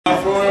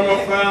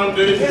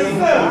foundation.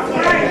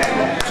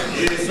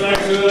 Yes, I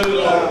could,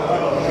 Lord.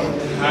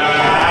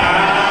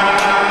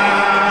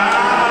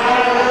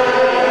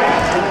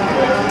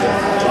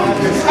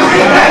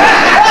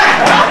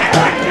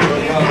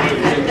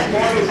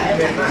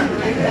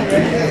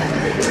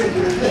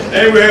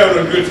 Hey, we're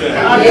having a good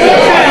time.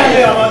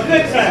 Yeah, a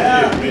good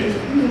time.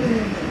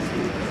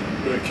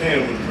 The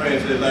candle was praying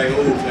said like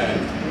old time.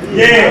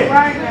 Yeah.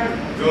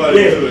 God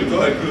is good.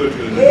 God is good to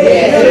us.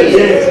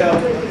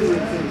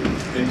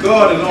 Yeah. And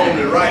God is on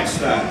the right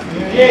side.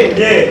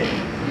 Yeah.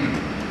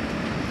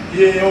 He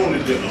ain't on the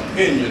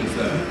opinion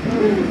side.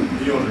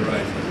 He on the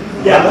right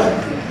side. Yeah.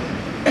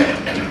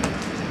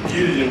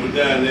 Gideon was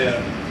down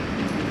there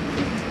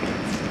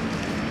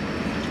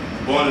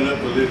burning up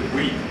a little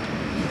wheat.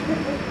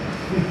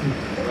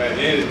 Right,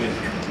 the enemy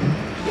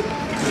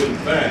couldn't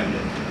find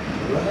it.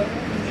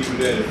 He was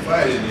there to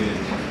fight it in.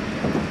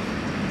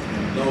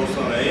 Lost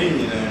on an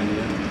angel down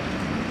there.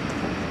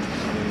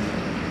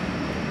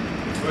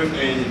 The first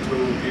angel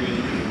told Gideon,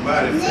 you was a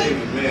mighty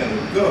favored man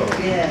with God.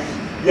 Yes.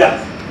 Yeah.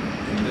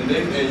 And the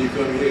next angel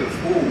come and hit a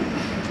sword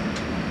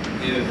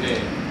in his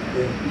hand.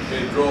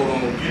 And draw it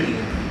on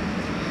Gideon.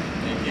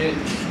 And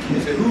he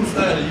said, whose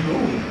side are you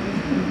on?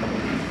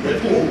 That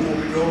sword will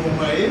be drawn on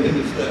my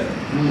enemy's side.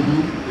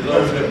 The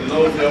Lord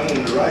said, I'm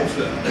on the right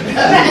side.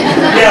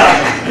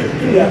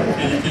 Yeah.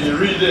 Can you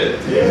read that?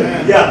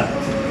 Yeah.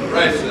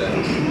 Right side.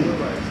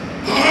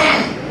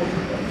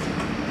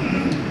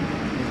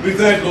 We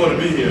thank the Lord to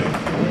be here.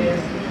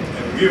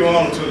 And we give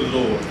honor to the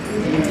Lord.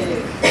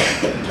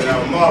 And to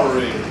our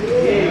moderator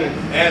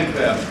and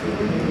pastor.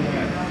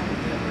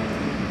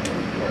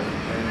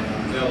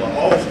 And Ella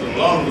Austin,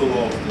 Lonzo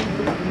Austin.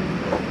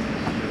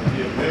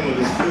 He's a member of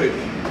the church.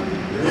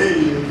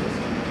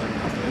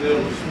 And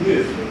Ella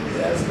Smith.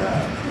 That's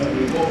right.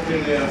 We walked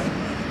in there.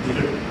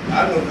 I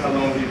don't know how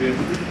long he's been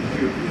preaching. He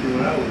was preaching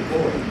when I was a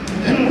boy.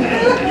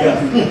 Yeah.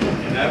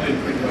 And I've been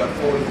preaching about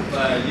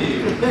 45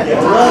 years.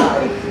 Yeah.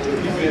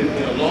 He's been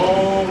here a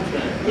long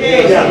time.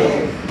 Yeah.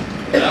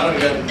 And I don't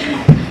got to be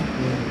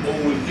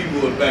old as he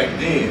was back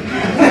then.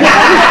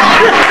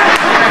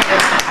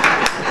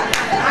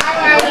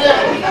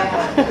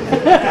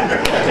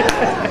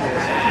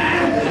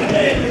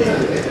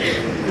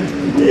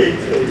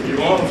 You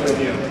want to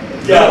him?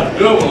 Yeah.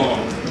 Double on.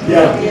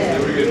 Yeah.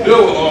 And we get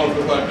double on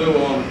for what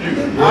double on to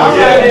do.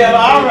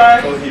 All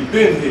right. So he's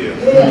been here.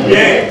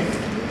 Yeah.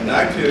 And I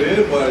tell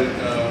anybody,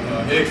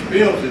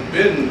 experience is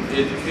better than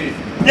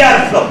education.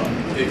 Yes, sir.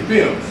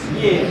 Experience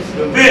Yes.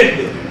 The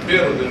business. is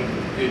better than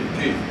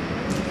education.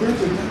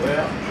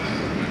 Well,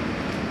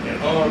 in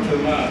honor to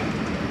my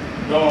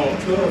dog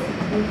Tough,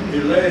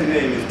 his last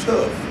name is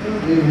Tough.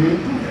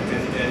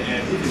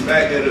 And he can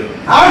back that up.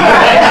 All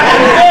right.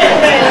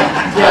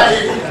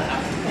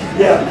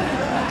 Yeah.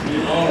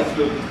 In honor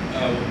to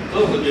our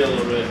other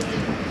yellow red here.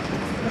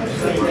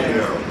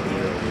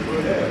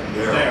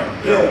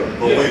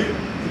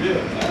 Yeah,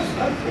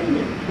 that's pretty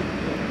good.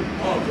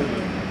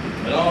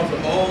 And also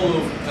all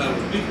of our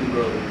Deacon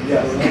brothers.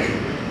 Yes.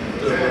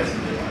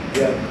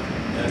 Yeah.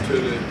 And to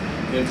the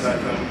entire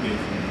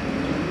congregation.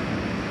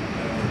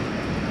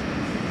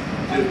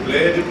 Just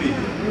glad to be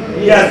here.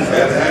 Yes.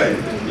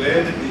 Just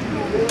glad to be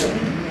here.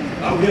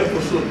 I'm here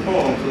for some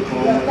poems,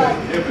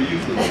 every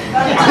useless.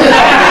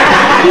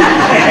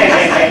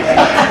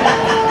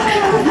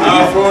 How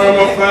firm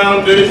a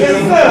foundation.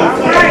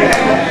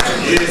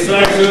 Yes, I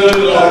could,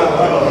 Lord.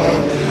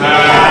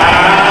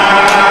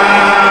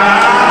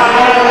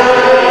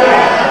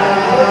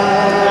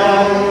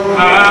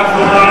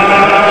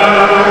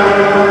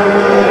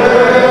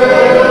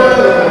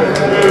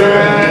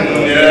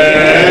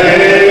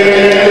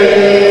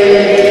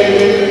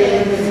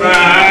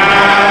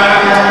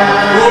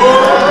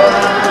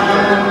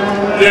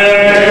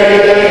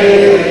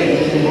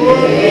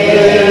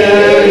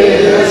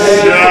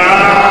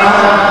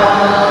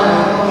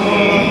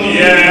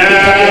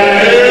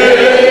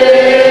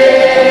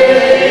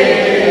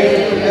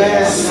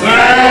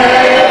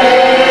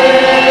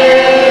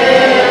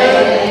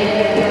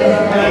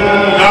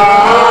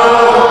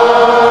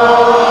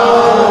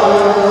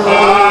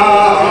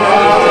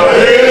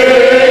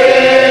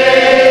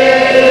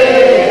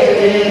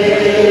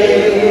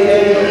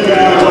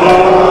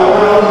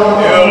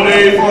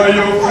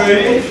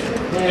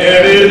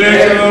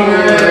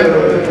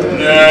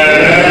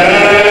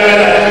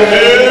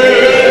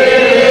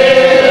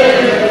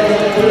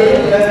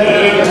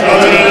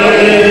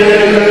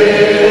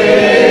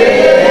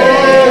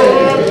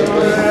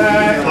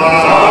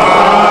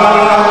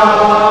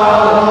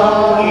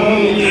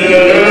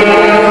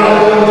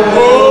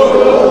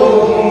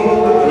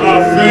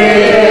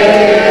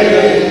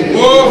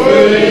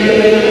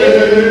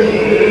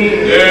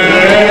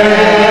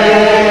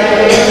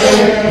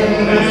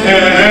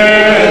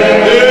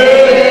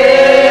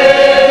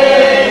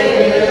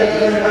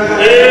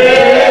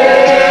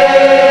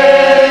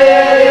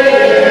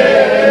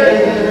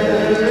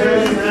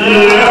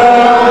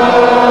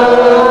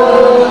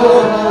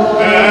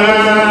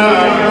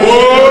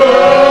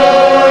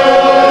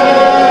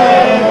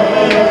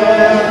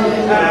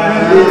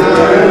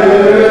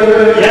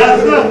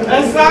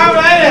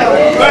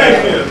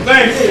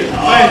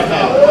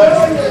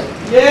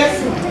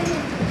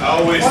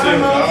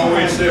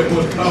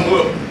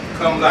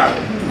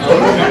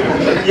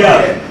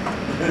 Yeah.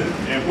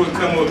 And what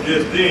come up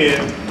just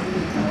then,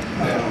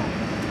 my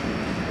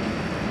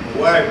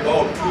wife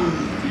bought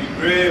these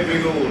very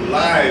big old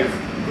live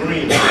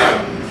green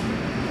flowers.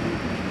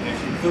 And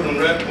she put them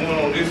right, one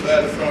on this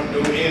side of the front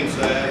door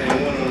inside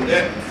and one on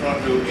that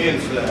front door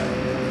inside.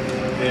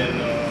 And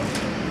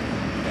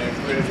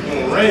when it's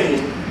going to rain,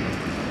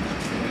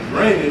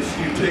 raining,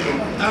 she take them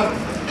out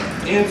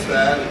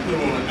inside and put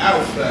them on the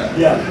outside.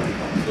 Yeah.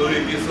 So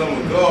they get some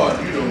of God,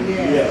 you know.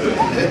 Yeah.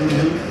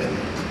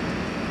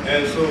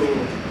 And so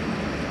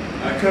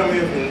I come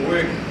here from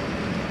work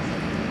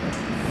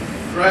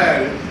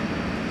Friday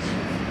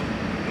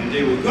and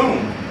they were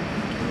gone.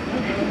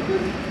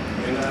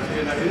 And I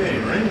said, now it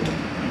ain't raining.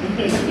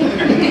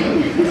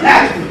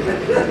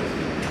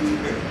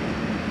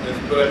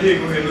 But I did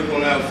go ahead and look on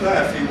the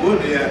outside, see what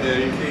they out there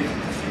in case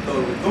she thought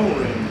it was going to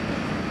rain.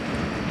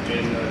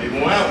 And they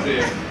went out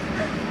there.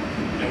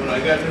 And when I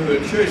got to her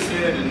church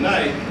Saturday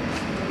night,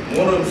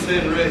 one of them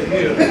sitting right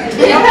here.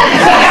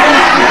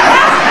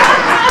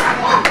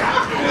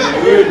 And the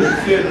word was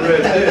sitting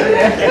right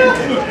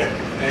there.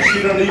 And she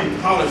don't even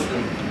polish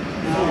them.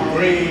 So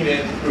green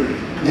and pretty.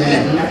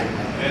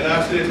 And I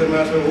said to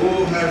myself,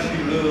 oh, how she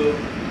loved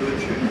the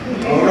church.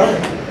 All right.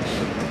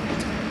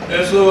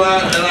 And so I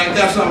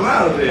got something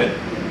out of that.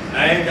 I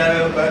ain't got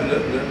out about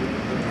nothing.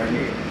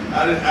 I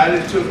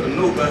just took a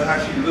note about how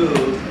she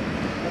loved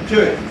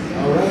church.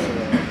 All right.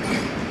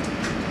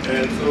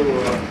 And so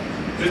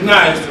it's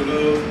nice to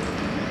love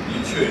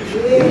your church.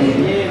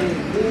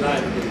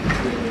 Nice.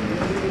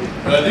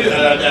 But I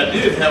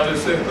did have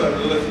this second part of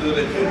the lesson that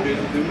church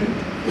business to me.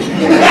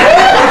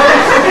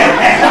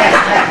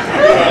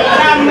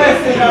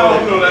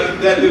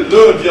 That little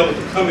love jealous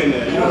to come in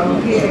there. You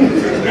know?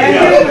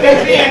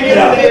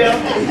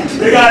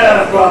 They got out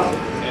of problem.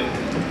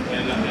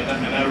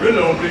 And I really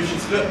don't believe she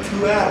slept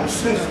 2 hours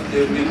since they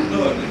were in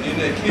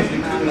that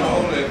kitchen cooking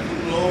all that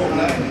food all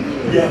night.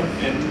 Yeah.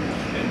 And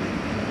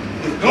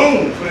it's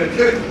gone for that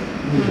church.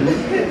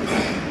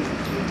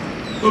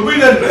 But we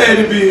just glad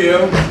to be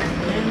here.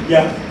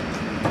 Yeah.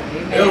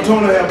 El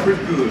Tony have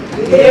pretty good.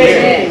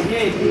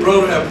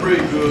 Brother have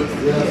pretty good.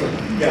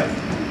 Yeah.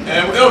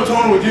 And El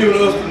Tony was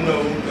giving us to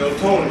know,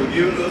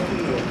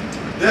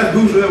 that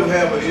whosoever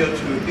have an ear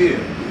to hear.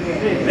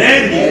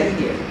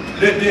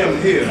 Let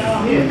them hear.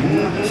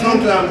 And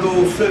sometimes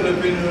those sitting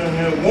up in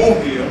here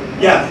won't hear.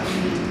 Yeah.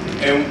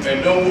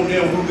 And don't want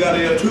them who got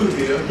ear to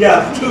hear.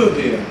 Yeah. To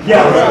hear.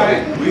 Yeah.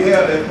 Right. We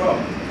have that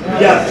problem.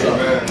 Yeah.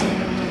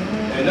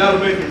 And that'll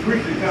make the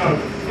preacher kind of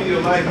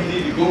feel like he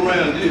need to go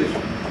around this.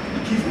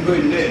 Keep him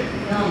hurting that.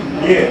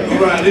 Yeah. Go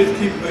around this,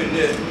 keep him hurting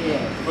that.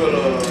 But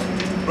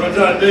Brother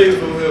John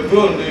Davis over here,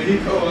 brother, he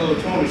called El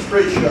Tony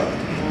straight shot.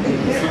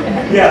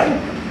 Yeah.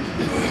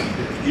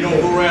 You don't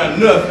go around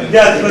nothing.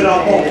 That's what I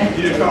want.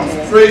 You just come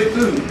straight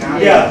through.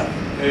 Yeah.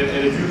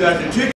 And if you got your ticket,